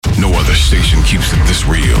No other station keeps it this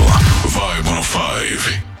real. Vibe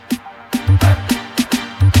 105.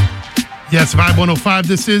 Yes, Vibe 105.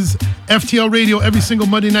 This is FTL Radio every single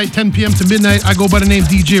Monday night, 10 p.m. to midnight. I go by the name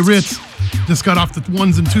DJ Ritz. Just got off the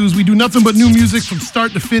ones and twos. We do nothing but new music from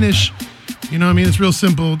start to finish. You know what I mean? It's real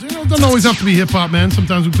simple. You know, it doesn't always have to be hip-hop, man.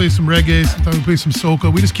 Sometimes we play some reggae. Sometimes we play some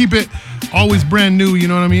soca. We just keep it always brand new, you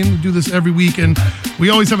know what I mean? We do this every week, and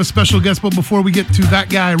we always have a special guest. But before we get to that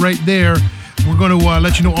guy right there, we're going to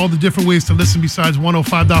let you know all the different ways to listen besides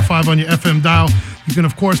 105.5 on your FM dial. You can,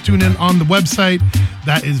 of course, tune in on the website.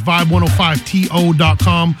 That is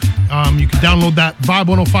vibe105to.com. You can download that Vibe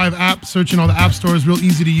 105 app. Search in all the app stores. Real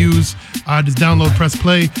easy to use. Just download, press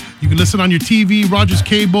play. You can listen on your TV, Rogers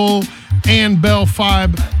Cable, and Bell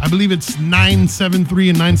 5. I believe it's 973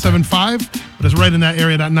 and 975, but it's right in that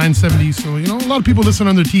area, that 970. So, you know, a lot of people listen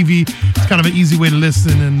on their TV. It's kind of an easy way to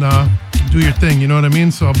listen and do your thing, you know what I mean?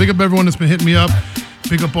 So big up everyone that's been hitting me up.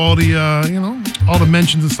 Big up all the, all the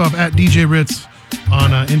mentions and stuff at DJ Ritz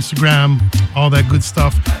on Instagram, all that good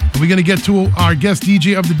stuff. And we're going to get to our guest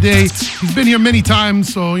DJ of the day. He's been here many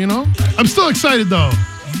times, so, you know, I'm still excited, though.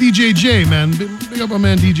 DJ J, man. Big up my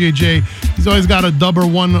man DJ J. He's always got a dub or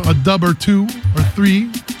two or three,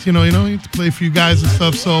 you know, to play for you guys and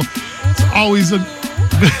stuff. So it's always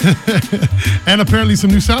and apparently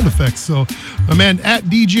some new sound effects. So my man at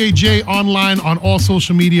DJ J online on all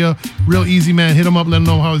social media. Real easy, man. Hit him up, let him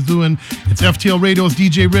know how he's doing. It's FTL Radio's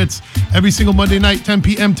DJ Ritz every single Monday night, 10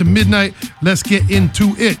 p.m. to midnight. Let's get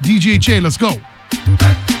into it. DJ J, let's go.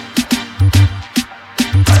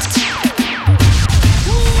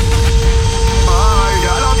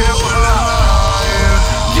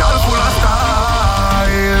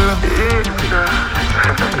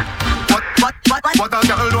 What a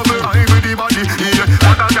girl love me high with the body, yeah.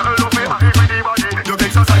 What a girl love me high with the body. You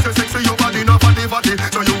exercise, you sexy, your body no fatty.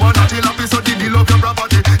 So you want to chill happy, so the deal of your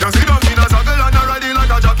property. You sit down in a circle and you ride it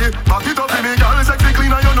like a jockey. Back it up for me, girl, sexy,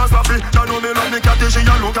 clean and you not sloppy. You know me love me catty, she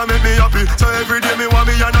a look and make me happy. So every day me want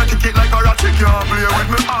me and I kick it like a rat. She can't play with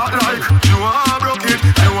me heart like she want broke it,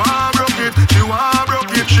 she want broke it, she want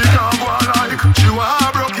broke it. She can't go like she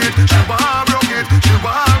want broke it, she want broke it, she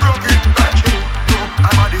want broke it. And she know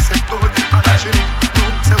her body set good, and she know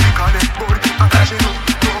say we connect good, and she know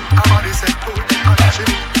her body set good, and she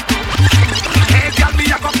know. Hey girl, me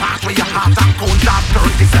a go pass with your heart and cold that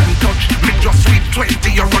 37 touch. Me just sweet 20,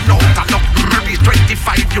 you run out of luck. Maybe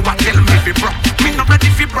 25, you a tell me fi broke. Me not ready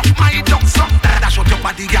fi broke my duck so. Dash out your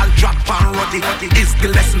body, girl, drop and ruddy. Is the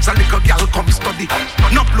lessons a little girl come study.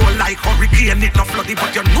 No blow like hurricane, it no floody,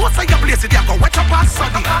 but you know say you place it, you go wet up and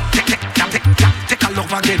sunny. Take a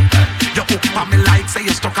love again. You hook on me like say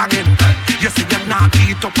you stuck again. You say you're not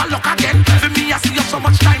eat up a look again. For me I see you so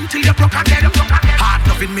much time till you broke again. Hard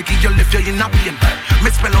loving me give you lift you in a pain. Me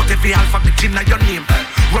spell out every alphabet in your name.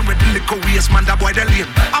 Run with the little waist man, that boy the lame.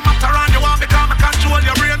 I'm after on you want me come control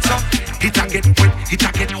your brain so. It a get wet, it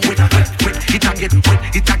a get wet, wet. It a get wet,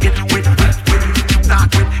 it a get wet, wet.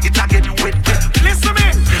 Not wet, it a get wet, wet. Listen me.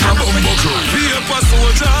 I'm a buckle. Be a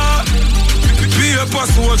soldier. Be a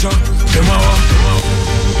soldier. Come on.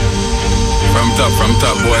 From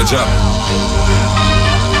top, boy, drop.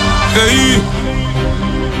 Hey.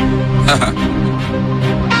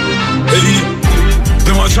 Hey.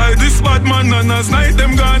 Them a try this bad man and as night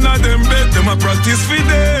them gone at them bed. Them a practice for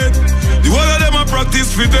dead. The whole of them a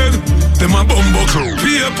practice for dead. Them a bumbuckle.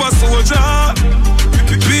 Be a soldier.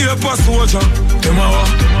 Be a soldier. Them a what?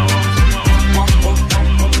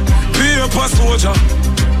 Be a soldier.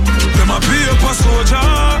 Them a be a soldier.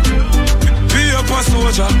 Be a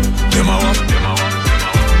soldier. Them a what?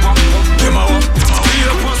 Them a what? Be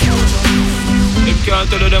a soldier. Them can't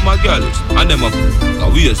tell them a girls and them a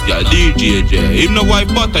waste girl. DJ J. Him no wife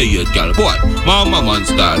but a hate girl. Boy, mama man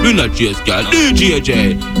style. We not chase girl. DJ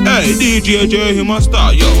J. Hey, DJ J. Him a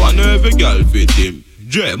star. Yo, and every girl fit him.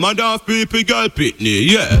 J, mad off people, girl pitney,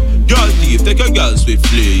 yeah. Girl thief, take a girl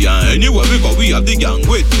swiftly, yeah. Anywhere we go, we have the gang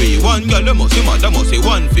with me. One girl, they must say, mad, they must say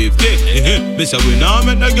 150. Me say, we now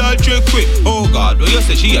make the girl trick quick. Oh God, what you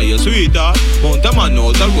say, she are your sweetheart. Mount a man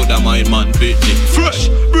out the road, a my man pitney. Fresh,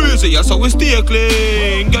 breezy, yeah, so we stay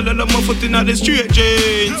clean. Girl, them a foot in the straight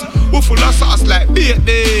jeans. We full of sauce like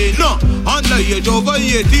baby. No, under age over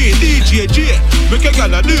 18, DJ J. Make a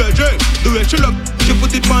girl a DJ. Do it, she look, she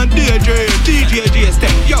put it on DJ. DJ J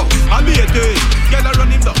step, yo, I'm here to it. Girl, I run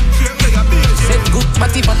him down. Set good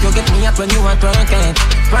party, but you get me out when you want twerking.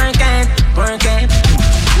 Twerking, twerking.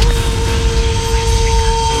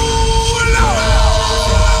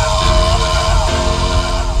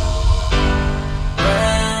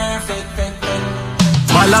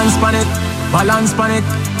 Balance pan it.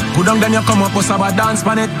 Put down then you come up with a dance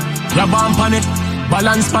pan it. Grab on pan it.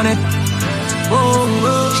 balance on it.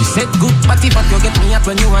 Oh, she said good body, but you get me up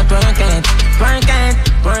when you are twerking, twerking,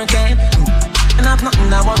 twerking. And I've nothing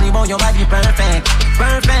to worry about your body, perfect,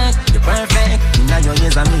 perfect, you're perfect. Now your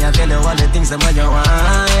ears and me, I tell you all the things that you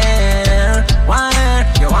want,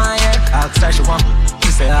 you want, I'll start you want.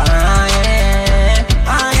 You say,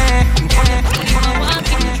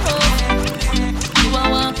 You a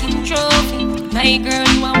walking trophy, my girl,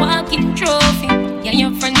 you a walking trophy. Yeah,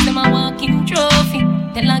 your friends them a walking trophy.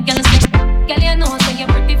 Tell a girl say, girl you know say you're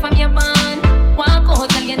pretty from your band. Walk out,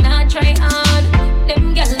 girl you not try hard.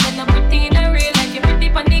 Them girls they not pretty in a real life. You're pretty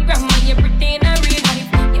on the gram and you're pretty in a real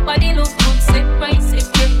life. Your body look good, set right, set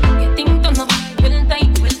right. Your thing turn up, well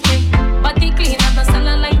tight, well tight. Body clean as a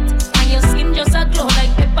cellulite, and your skin just a glow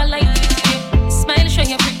like pepper light. Smile show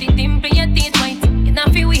you pretty dimple, your teeth white. You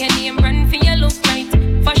not feel weird name brand for your look right.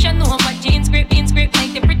 Fashion over jeans, scrape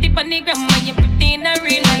like the pretty on the gram and you're pretty in a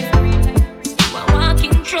real life. You a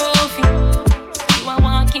walking trophy. You a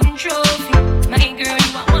walking trophy. My girl,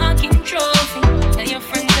 you a walking trophy. Now your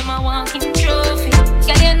friends them a walking trophy.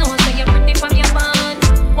 Girl, you know say you're pretty from your band.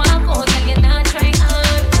 Walk out, girl, you not try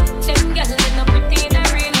hard. Them girls they not pretty in a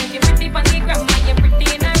real life. You're pretty from the gram and you're pretty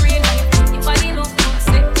in a real life. Your body look good,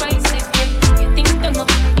 set right, set right. Your thing turn up,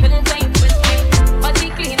 well tight, well tight. Body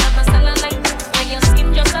clean as a cellulite, and your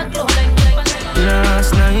skin just a glow like pepper.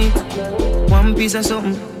 Last night, one piece of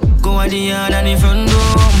something, go at the yard and the front door.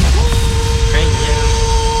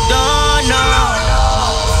 Don't know,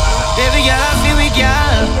 baby girl, I feel we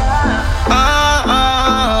girl.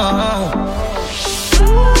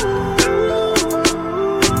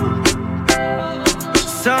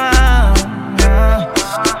 So,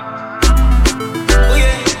 oh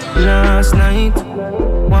yeah. Last night,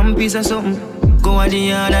 one piece of something, go at the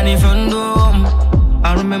yard and the front door.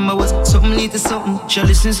 I remember was something little something. She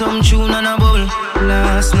listen some tune and a bubble.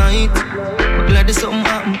 Last night, but glad there's something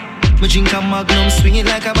happen. Me drink a Magnum, swing it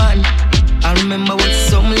like a band. I remember was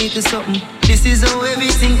something little something. This is how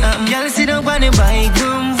everything happen. Girl, sit up on the bike,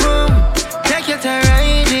 vroom vroom. Take your time,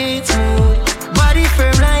 ride it smooth. Body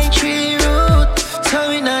firm like tree root, so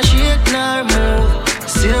we not shake nor move.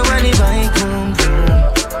 Sit up on the bike, vroom vroom.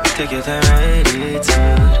 Take your time, ride it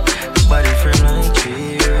smooth. Body firm like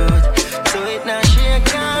tree root, so it not shake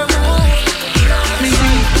nor move.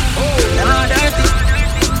 Them all dirty.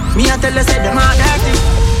 Me I tell you say them all dirty.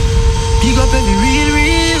 Big up every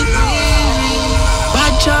real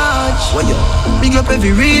bad charge. What you? Big up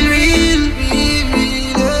every real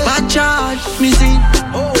bad charge. Me see,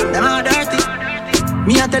 them all dirty.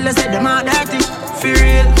 Me I tell you say them all dirty. For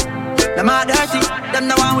real, them all dirty. Them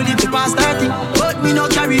the one with it to pass 30. But me no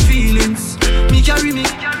carry feelings. Me carry me.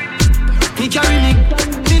 Me carry me.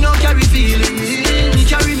 Me no carry feelings. Me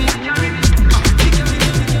carry me.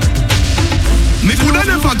 Me coulda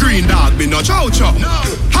never green dog, me no chow-chow.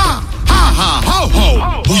 Ha! Ha, ho,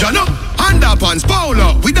 ho, who ya know? Underpants,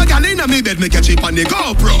 polo. With a gal inna me bed, me catch it on the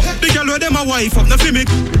GoPro. The gal with them a wife up the fimic.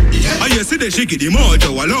 I hear see the shaky the mojo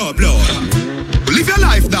a low blow. Live your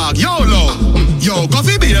life, dog, YOLO. Yo,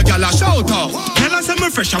 coffee be a gal a shout out. Tell us I'm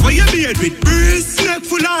fresh, how you beard with breeze. Neck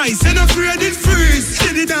full ice, and afraid it freeze.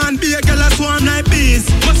 Steady down, be a gal a swarm like bees.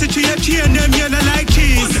 Must it a chain, them yellow like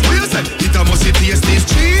cheese. What you say? It a must taste this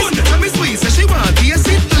cheese. Tell me sweet, say she want taste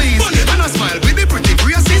it, please. And I smile with the pretty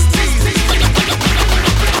braces.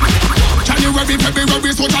 January,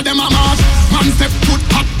 February, so them a march. Man step foot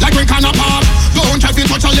hot like we can apart. Don't try to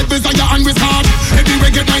touch a lip with your hand with hard.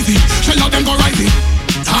 Everywhere get noisy, shell out them go rising.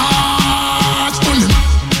 Touch on them,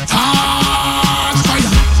 touch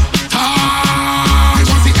fire, touch. You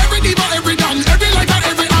want see every diva, every dance, every light and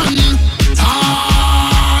every hand.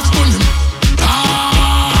 Touch on them,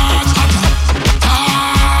 touch hotter,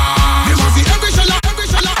 touch. You want see every shell out, every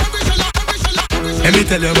shell out, every shell out, every shell out, every shell out. Let me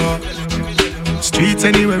tell you about streets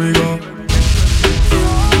anywhere we go.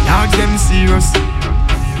 Dog them serious,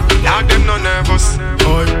 dog them no nervous.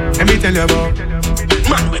 Boy, let me tell you about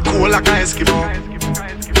man we cool like a Eskimo.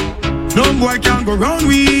 No boy can go round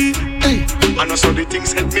we. Hey, I know so the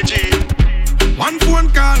things hit me G. One phone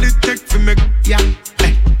call it take for me. Yeah,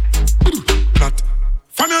 hey. That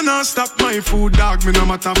from you not stop my food, dog. Me no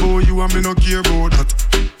matter about you and me no care about that.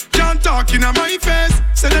 Can't talk in my face.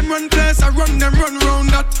 Say them run place, I run them run round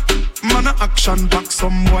that. Man a action back,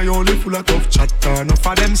 some boy only full of tough chatter. Enough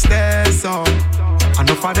of them stairs up,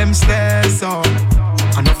 enough of them stairs up,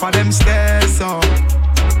 enough of them stairs up.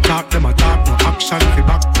 Talk them a talk, no action fi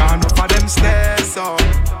back. Enough of them stairs up,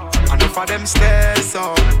 enough of them stairs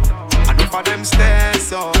up, enough of them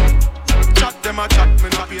stairs up. Chat them a chat, me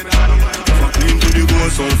not pay no. Into the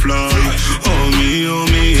ghost on fly. Oh me, oh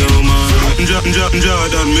me, oh man.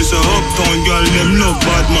 Jordan, me say uptown girl, them love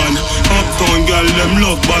bad man. Uptown Uptown girl, them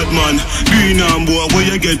love bad man. Green and boy, where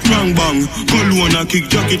you get wrong bang. Cologne a kick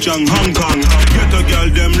Jackie Chan, Hong Kong. Get a girl,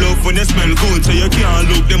 them love when they smell good. So you can't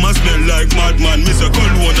look, them a smell like madman. Miss a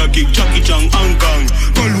Cologne a kick Jackie Chan, Hong Kong.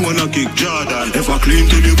 Cologne a kick Jordan. If I clean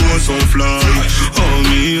to the boss on fly. Oh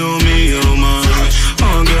me, oh me, oh my.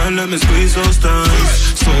 Oh girl, let me squeeze those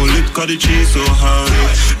thighs. So lit, cause the cheese so high.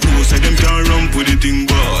 No say them can't run with the thing,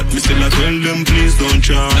 but me still I tell them please don't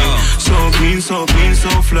try. So clean, so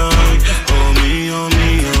fly. Oh me, oh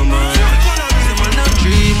my.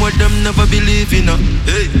 Dream what them never believe in.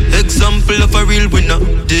 Hey, example of a real winner.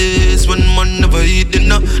 This one man never eat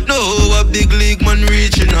dinner. No, a big league man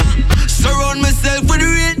reaching. Surround myself with the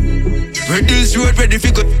rain. Ready this road, ready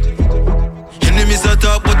for good. Enemies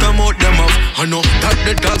attack, but I'm out them off. I know that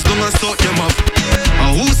the dogs don't sort them off.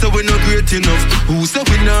 And who say we not great enough? Who say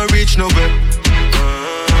we not reach nowhere?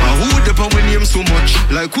 And who the power we name so much?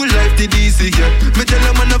 Like who life did easy, yeah? Me tell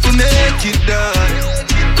them enough to make it die.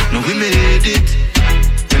 No, we made it.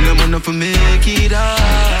 Tell them enough to make it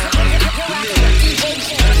die.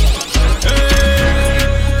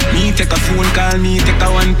 Me take a phone call, me take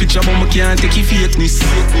a one picture, but me can't take your fakeness.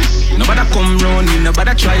 Nobody come round me,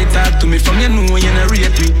 nobody try talk to me. From you know you not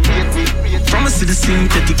rate me. From a see the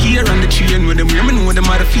synthetic here on the train with them, hear me know them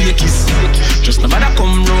are the fakies. Just nobody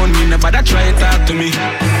come round me, nobody try talk to me.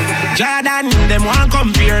 Jordan, them want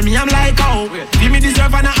compare me, I'm like, oh, give me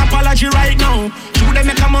deserve an apology right now. True, they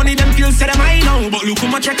make a money, them feel say them I know. But look how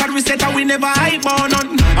much record we set and we never hype on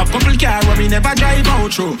none. A couple car where we never drive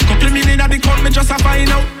out through. Couple million at the count, me just a find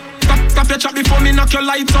out. Stop your chat before me knock your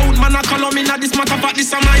lights out. Man, I call me now this matter, but this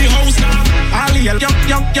is my house now. All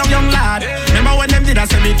young lad. Remember when them did I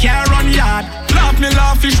say me can't run yard.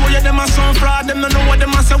 Laugh, fish, show you them a some fraud. Them don't know what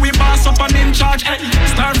them a say, we boss up and in charge. Hey,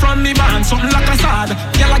 start from me band, something like a sword.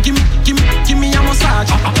 Girl, give me a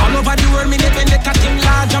massage. All over the world, me never let a team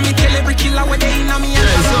large. And me tell every killer where they in a me. Yeah,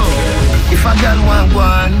 so, if a girl want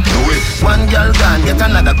one, do it. One girl gone, get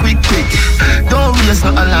another quick. Don't raise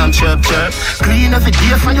no alarm, chirp. Clean every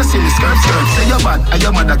day for your silly skirt. Say you're bad, and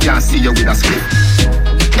your mother can't see you with a script.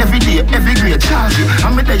 Every day, every grade charge it.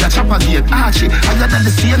 I'm a day a chopper gate archie. Higher than the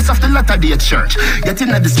saints of the latter day church. Get in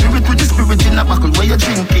the spirit with the spirit in a buckle where you're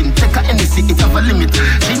drinking. Take a NC, it have a limit.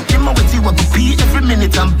 Drink him out with you, I go pee every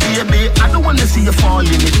minute. And baby, I don't wanna see you fall in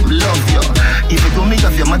it. Love you. Even though me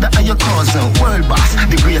have your mother and your cousin. World boss,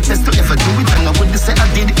 the greatest to ever do it. And I wouldn't say I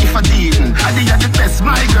did it if I didn't. I did the best,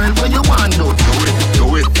 my girl, where you want to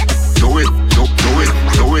do it. Do it.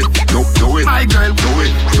 My girl,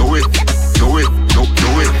 do it.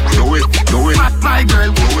 My girl,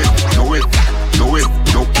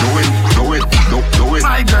 do it.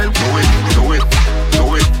 My girl,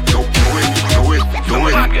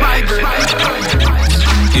 My girl.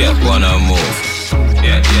 Yeah, wanna move.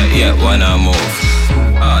 Yeah, wanna move.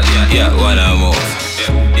 Yeah, wanna move.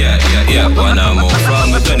 Yeah, wanna move.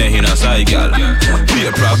 From me turn it in a side, girl. Be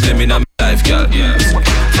a problem in a life, girl.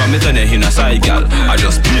 From me turn it in a side, girl. I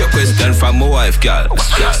just be a question from my wife, girl.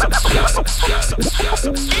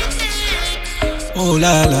 Oh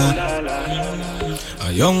la la,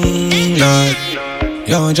 a young lad,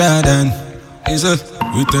 young Jordan, is it?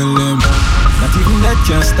 We tell them, not even that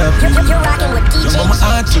can stop me. Jump on my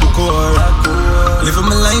heart to the core. Living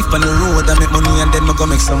my life on the road, I make money and then I go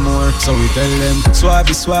make some more. So we tell them,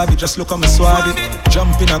 Suave, just look at me Suave.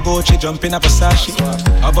 Jump in a Gucci, jump in a Versace.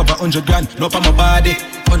 Have about 100 grand, no for my body.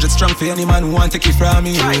 100 strong for any man who want to take it from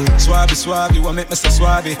me. Suave, what make me so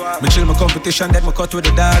suave? Me chill my competition, then me cut with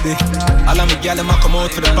the derby. All of me gal, them a come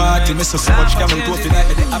out for the party. Me so much camel go for night,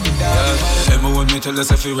 they happy derby. Emma want me tell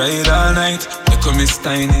us if we ride all night. They come Miss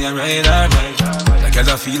Tiny and ride all night. Like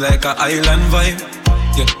I feel like a island vibe.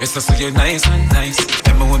 Yeah, it's just so you're nice and nice.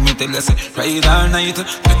 Emma want me tell us ride all night.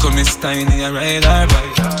 They come Miss Tiny and ride all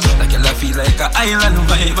night. Like I feel like a island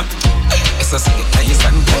vibe. It's just so you're nice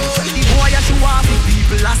and nice. The boy I show off with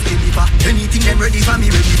people last deliver. Anything them ready for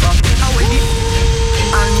me ready for. How we did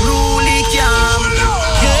unruly calm.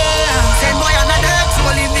 Yeah, same boy another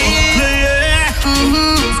solely me.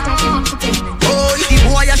 Oh, the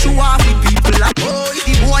boy I show off with people last. Oh,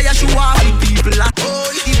 the boy I show off with people last.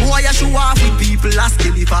 The boy I show off with people last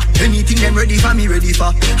deliver. Anything them ready for me ready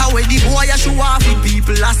for. How the boy I show off with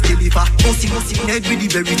people last deliver. Bossy neck with the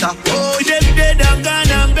berita. Oh, them dead and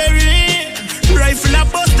gone and buried. Rifle a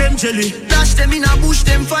bust them jelly. Dash them in a bush,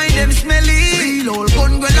 them find them smelly. Real old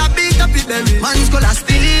gun girl a beat up the belly. Man's gonna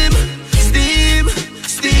steam.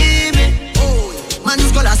 Oh,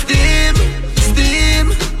 man's gonna steam.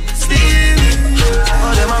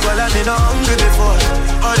 Oh, them a go like me no hungry before.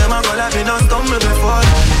 Oh, them a go like me no stumble before.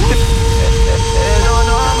 They don't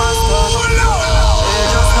know my stuff. They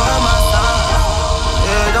just know my stuff.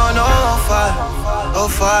 They don't know how far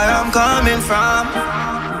where I'm coming from.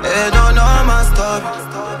 They don't know my story.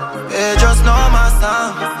 They just know my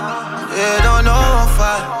sound. They don't know how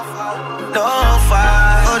far. No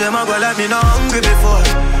fire. Oh, them a go let me know hungry before.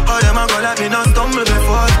 Oh, them a go let me know stumble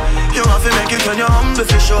before. You want to make it when you're humble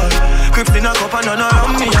for sure. Crips in a cup and none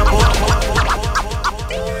around me a pour.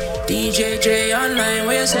 DJ J online,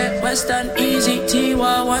 where you say Western Easy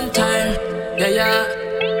T-Wa one time. Yeah, yeah,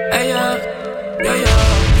 hey, yeah, yeah,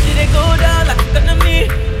 yeah. She dey go down like a enemy.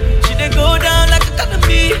 She dey go down like a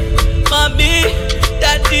enemy. Mommy,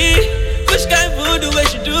 daddy, which kind food the way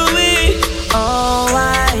she do it? Oh, I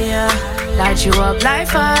light you up like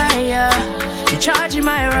fire. You charging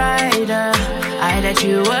my rider. I that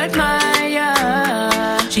you admire.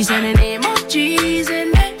 She's sending emojis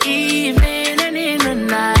in the evening and in the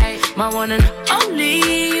night. My one and only,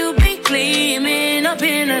 you be gleaming up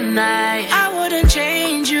in the night. I wouldn't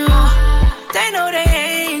change you. They know they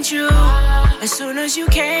ain't you. As soon as you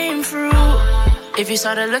came through, if you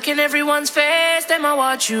started looking everyone's face, then I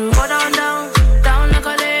watch you go down, down, down like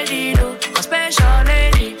a lady do. My special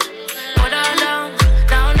lady. Go down, down,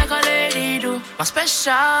 down like a lady do. My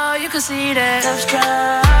special, you can see that love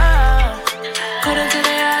struck. Couldn't take the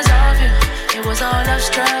eyes off you. It was all love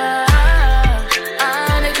struck.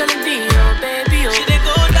 And it couldn't be your baby. She dey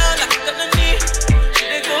go down like a enemy. She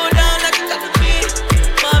dey go down like a enemy.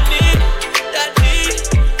 Mommy, daddy,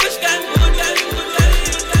 which kind food,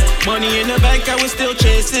 Money in the bank, I was still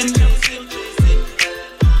chasing.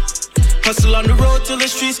 Hustle on the road till the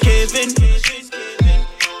streets caving.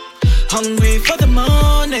 Hungry for the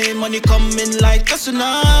money, money coming like a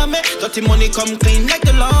tsunami. Dirty money come clean like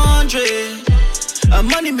the laundry.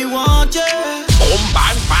 Money me want, yeah. Boom,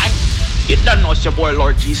 bang, bang. You don't know it's your boy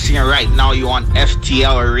Lord GC, and right now you on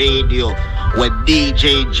FTL Radio with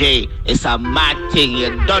DJ J. It's a mad thing, you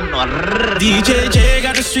don't know. DJ J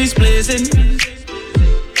got the streets blazing.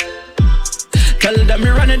 Tell them we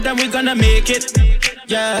run it, then we gonna make it.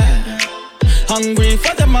 Yeah. Hungry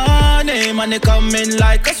for the money, money coming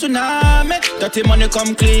like a tsunami. Dirty money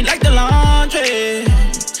come clean like the laundry.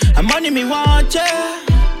 And money me want, yeah.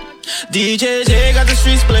 DJ J got the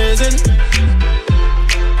streets blazing.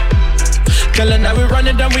 Tell them that we run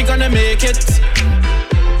it, then we gonna make it.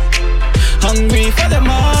 Hungry for the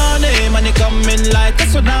money, money coming like a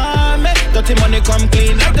tsunami. Dirty money come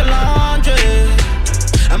clean like the laundry.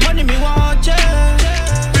 And money me want, yeah.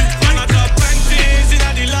 Man, I got bank things in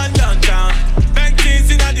the London town. Bank things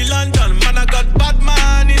in the London. Man, I got bad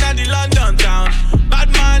man in the London town. Bad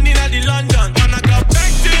man in the London. Man, I got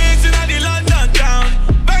bank things in the London town.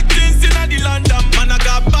 Bank things in the London. Man, I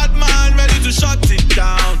got bad man ready to shut it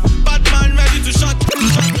down. Bad man ready to shut it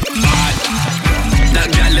down. Bad. That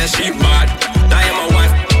girl that she bad. I am my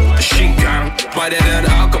wife. She gang. Better than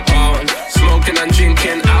alcohol. Smoking and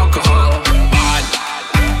drinking alcohol.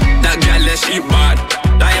 That girl that she bad,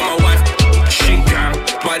 I am my wife, she gang,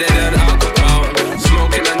 better than alcohol,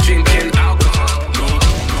 smoking and drinking alcohol.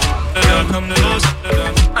 Come close,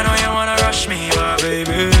 I know you wanna rush me, but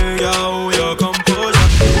baby, yo, composure.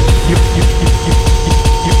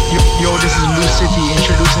 Yo, this is Blue City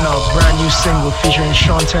introducing our brand new single featuring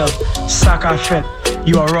Chantel, Saka Fett.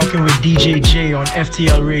 You are rocking with DJ J on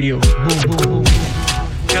FTL Radio. Boom, boom, boom.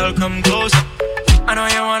 Girl, come closer. I know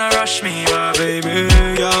you wanna rush me, but baby,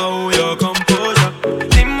 yo, composure.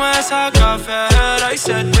 Dis-moi ça qu'a fait, I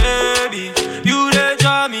said, baby, you they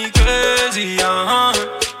drive me crazy,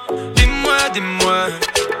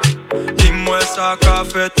 Dis-moi ça qu'a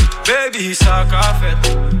fait, baby, ça qu'a fait,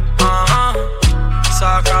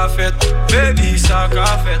 Ça qu'a fait, baby, ça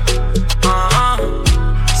qu'a fait,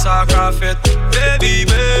 Ça qu'a fait, baby,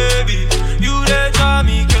 you they drive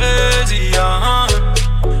me crazy,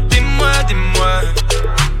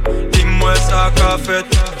 Dis-moi ça qu'a fait.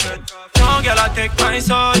 Young girl, I take my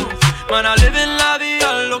soul. Man, I live in la vie,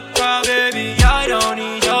 I look at baby. I don't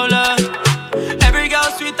need your love. Every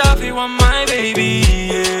girl sweet, I feel want my baby.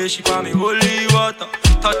 Yeah, she call me holy water.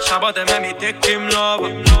 Touch her body, make me take him love.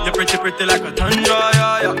 You're pretty, pretty like a tundra,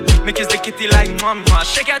 yeah. Make kiss the kitty like mama.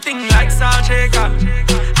 Shake your thing like salt shaker.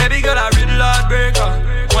 Baby girl, I real heart breaker.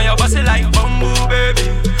 When you bust it like bamboo, baby.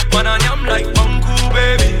 Man, I am like bamboo,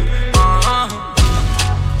 baby.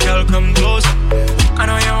 Girl, come closer. I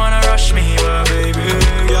know you wanna rush me, but baby,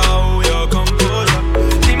 yo, composure.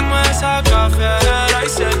 Dis-moi ça qu'a fait, I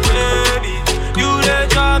said, baby, you they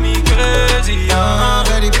drive me crazy,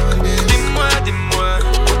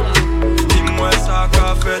 Dis-moi ça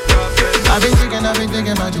qu'a fait, I've been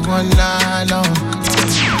thinking about you one night long.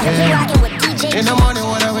 Yeah. In the morning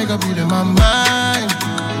when I wake up, you in my mind.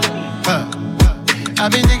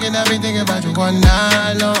 I've been thinking about you one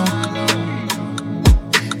night long.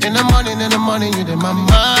 In the morning, you in my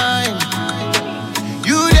mind.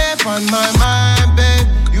 You there on my mind, babe.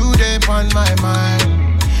 You there on my mind.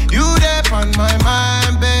 You there on my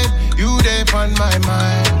mind, babe. You there on my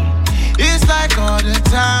mind. It's like all the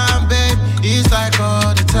time, babe. It's like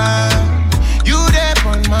all the time. You there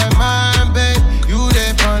on my mind, babe. You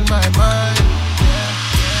there on my mind.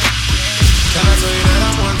 Can I tell you that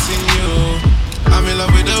I'm wanting you? I'm in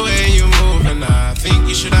love with the way you move, and I think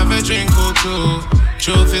you should have a drink or two.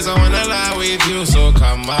 Truth is I wanna lie with you, so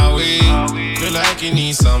come my way. Feel like you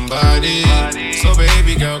need somebody, so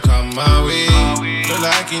baby girl come my way. Feel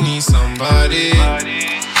like you need somebody.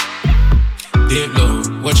 Dip low,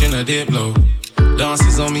 watching a dip low.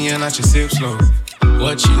 Dances on me and I just sip slow.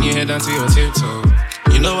 Watching your head down to your tiptoe.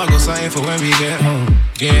 You know I go sign for when we get home.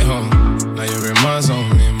 Get home. Now you're in my zone,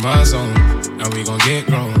 and we gon' get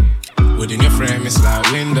grown. Within your frame, it's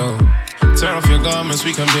like window. Turn off your garments,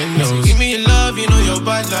 we can bend those. So give me your love, you know you're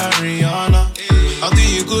bad like Rihanna. I'll do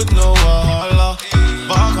you good, no wahala.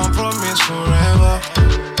 But I can't promise forever.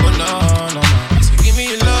 But no. So give me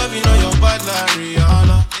your love, you know you're bad like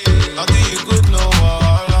Rihanna. I'll do you good, no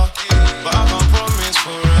wahala. But I can't promise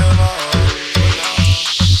forever.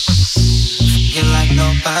 You like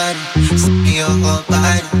nobody, see your whole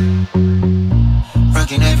body.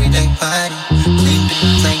 Rockin' everyday party, clean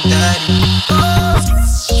things like that.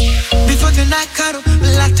 Before the night cuddle, we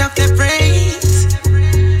locked up their brains.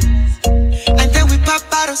 And then we pop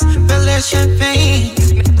bottles, fill their champagne.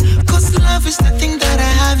 Cause love is the thing that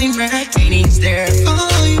I have in retaining. It's there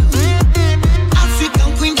for you.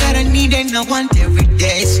 African queen that I need and I want every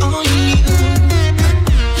day. It's only you.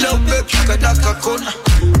 Love baby, kadaka kona.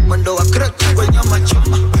 Mando wa crack when you're my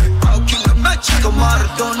chuma. How can you match a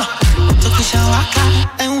Maradona? Tokisha waka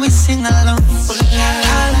and we sing along. Ooh la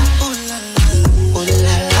la la, ooh la la, ooh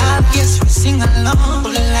la la. Yes, we sing along.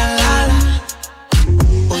 Ooh la la la,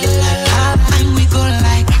 ooh la la. And we go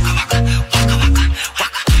like waka waka,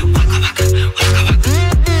 waka waka,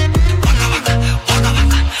 waka waka, waka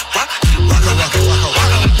waka.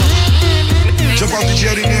 Jump off the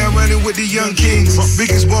jetty now, running with the young kings.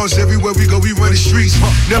 Biggest boss everywhere we go, we run the streets.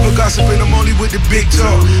 Never gossiping, I'm only with the big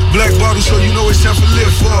talk. Black bottle, so you know it's time for live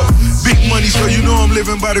for. Big money, so you know I'm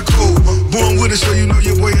living by the code. Born with it, so you know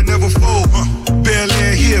your boy will never fold. Bare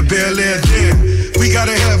land here, bare land there. We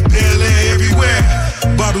gotta have bare land everywhere.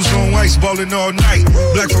 Bottles on ice, ballin' all night.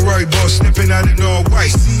 Black Ferrari boss snipping out in all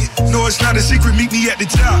white. No, it's not a secret, meet me at the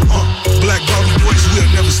top. Black bottle boys, we'll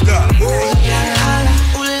never stop. Ooh la la,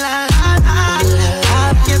 ooh la la, ooh la la.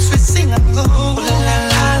 Yes, we sing along. Ooh la la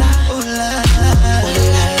la, ooh la la, ooh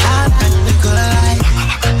la la. And we go like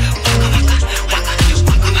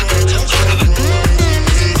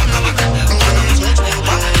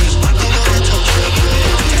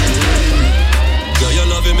girl, your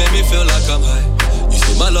loving make me feel like I'm high. You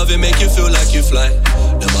see my loving make you feel like you fly.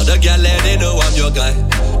 Them other gal they know I'm your guy.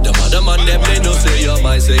 Them other man them they know say you're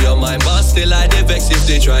mine, but still I they vex if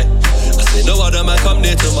they try. I say no other man come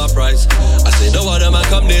near to my price. I say no other man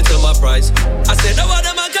come near to my price. I say no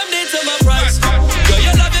other man come near to my price. Girl,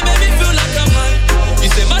 your loving make me feel like I'm high. You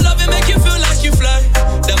say my loving make you feel like you fly.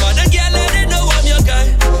 Them other gal they know I'm your guy.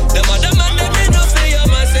 Them other man them they know say you're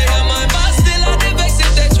mine, but still I they vex if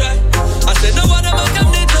they try. I say no other man come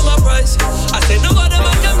near to my price. I say no other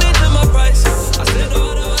man come near to my price. I say no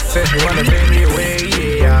other man. Said she wanna take me away,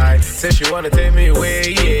 yeah. Said she wanna take me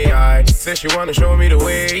away, yeah. Said she wanna show me the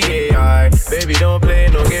way, yeah. Baby, don't play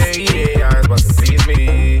no game, yeah. But to please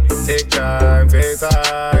me, take time,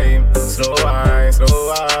 slow wine,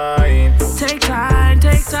 Take time,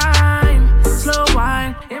 slow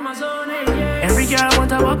wine. In my zone, yeah. Every girl want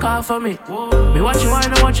to walk off for me. Whoa. Me watch you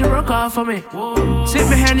wine and watch you rock off for me. Whoa. Sit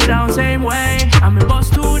me handy down same way. I'm a boss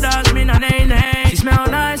 2 dogs, me no nay. She smell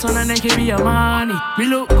nice on her neck, it be your money. Me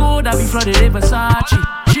look good, I be flooded in Versace.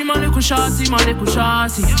 She my little shorty.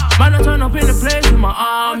 Man, I turn up in the place with my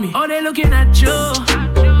army. Oh, they looking at you.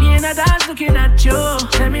 Me in the dance looking at you.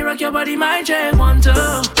 Let me rock your body, my check 1, 2.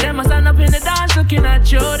 Them I stand up in the dance looking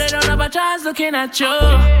at you. They don't have a chance looking at you.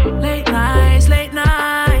 Late nights,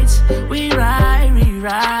 we ride.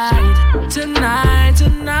 Tonight,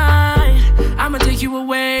 I'ma take you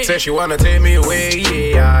away. Said she wanna take me away,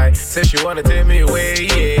 yeah. Said she wanna take me away,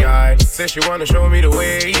 yeah. Said she wanna show me the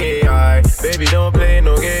way, yeah. Baby, don't play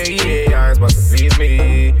no games, but to please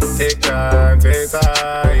me, take time,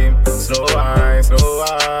 slow wine.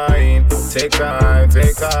 Take time,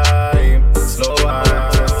 slow wine.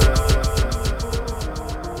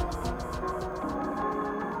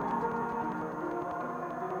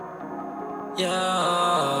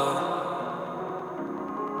 Yeah.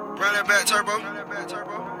 Run that back, turbo.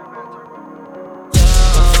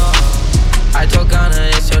 I told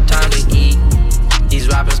Ghana it's your time to eat. These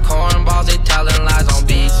rappers cornballs, they telling lies on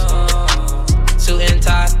beats. Suit and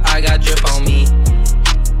tie, I got drip on me.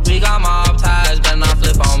 We got mob ties, better not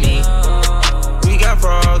flip on me. We got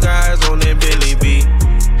frog guys on that Billy B.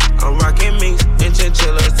 I'm rocking minks and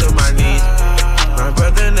chinchillas to my knees. My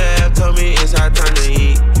brother Nav told me it's our time to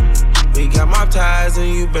eat. We got mob ties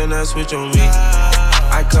and you better switch on me.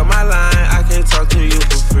 I cut my line, I can't talk to you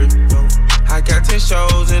for free. I got 10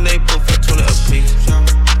 shows and they put for 20 a piece.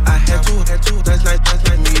 I had to, that's night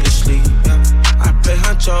me to sleep. I play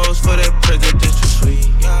honchos for that presidential suite.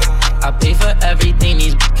 I pay for everything,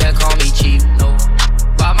 these can't call me cheap, no.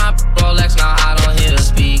 Bought my Rolex, now I don't hear her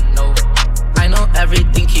speak, no. I know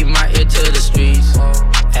everything, keep my ear to the streets.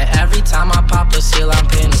 And every time I pop a seal, I'm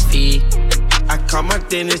paying a fee. I call my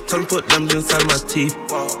dentist, tell him put them inside my teeth.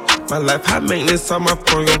 My life high maintenance, on my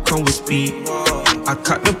phone gon' come with speed. I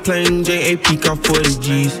caught the plane, JAP got 40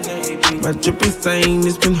 G's. My drip insane,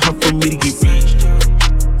 it's been hard for me to get reached.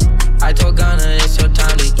 I told Gunna it's your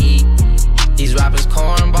time to eat. These rappers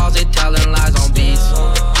cornballs, they telling lies on beats.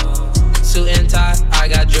 Suit and tie, I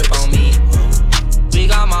got drip on me. We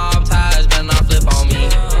got mob ties, better not flip on me.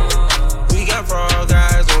 We got frog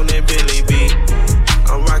guys on that Billy B.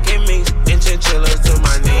 I'm rocking minks and chinchillas to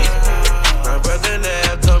my knees. My brother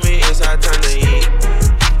Nav told me it's our time to eat.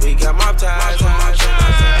 We got mob ties.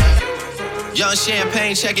 Young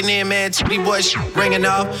Champagne checking in, man. T boy shit ringing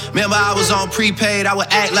off. Remember I was on prepaid, I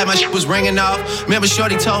would act like my shit was ringing off. Remember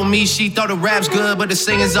Shorty told me she thought the rap's good, but the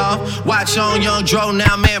singing's off. Watch on Young Dro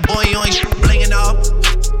now, man, boy, you ain't shit blinging off.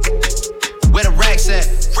 Where the racks at?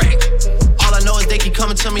 All I know is they keep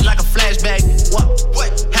coming to me like a flashback.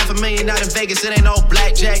 What? $500,000 out in Vegas, it ain't no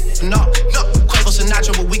blackjack. No. Quavo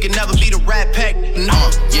Sinatra, but we can never be the Rat Pack.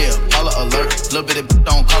 No. Yeah, follow alert. Little bit of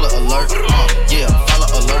don't call it alert. Yeah, follow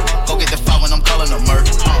alert. Go get the file when I'm calling a murk.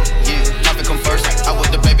 Yeah, topic come first. I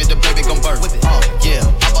with the baby gon' birth. Yeah,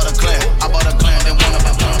 I bought a clan, then one of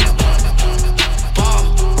my ball.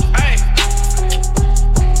 Hey,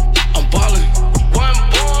 I'm ballin'. One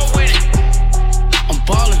born with it. I'm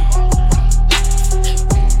ballin'.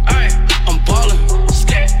 Hey, I'm ballin'.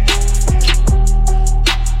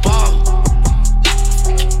 Ball.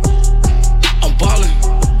 I'm ballin'.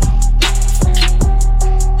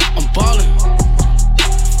 I'm ballin'.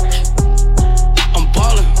 I'm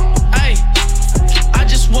ballin'. Ay, I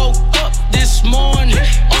just woke up this morning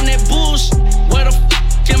on that bullshit. Where the f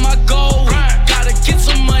am I go? Gotta get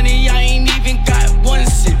some money, I ain't even got one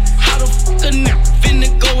cent. How the f a nigga finna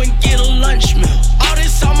go and get a lunch meal? All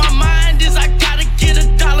this on my mind is I gotta get a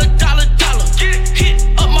dollar. Hit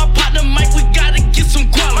up my partner Mike, we gotta get some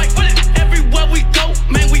guala. Everywhere we go,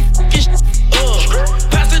 man, we f***ing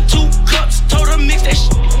Pass her 2 cups, told her mix that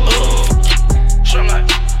shit So I'm like,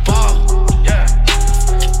 ball, yeah.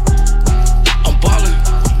 I'm ballin',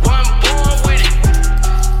 one born with it.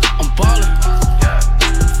 I'm ballin', yeah.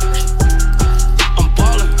 I'm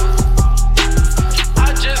ballin'.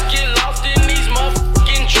 I just get lost in these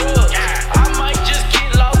motherfucking drugs. I might just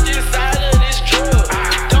get lost inside of this drug.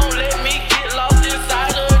 Don't let me get lost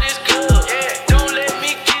inside of this club. Don't let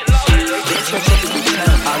me get lost in this club.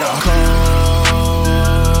 I got calls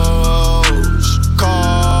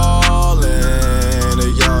calling, the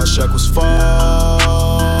young shekels fall.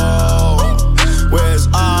 Where's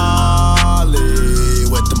Ollie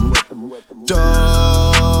with the dough?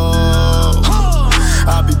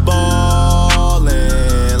 I be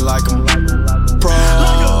ballin' like I'm pro.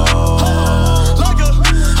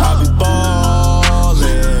 I be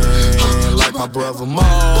ballin' like my brother Mo.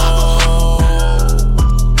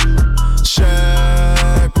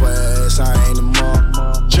 Check West, I ain't a more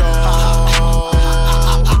Joe.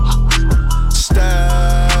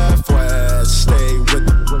 Steph West, stay with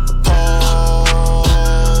the pole.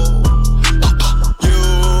 You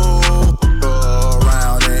go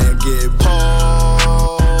around and get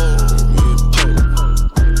pulled.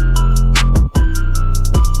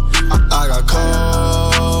 I got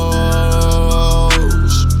calls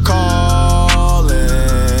calling,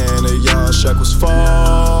 the young shekels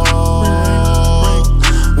fall.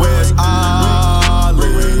 Where's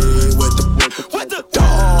Ollie with the dog?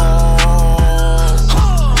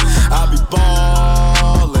 I be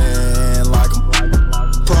ballin' like I'm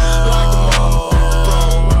pro.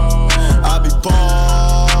 I be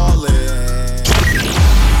ballin'.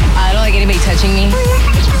 I don't like anybody touching me.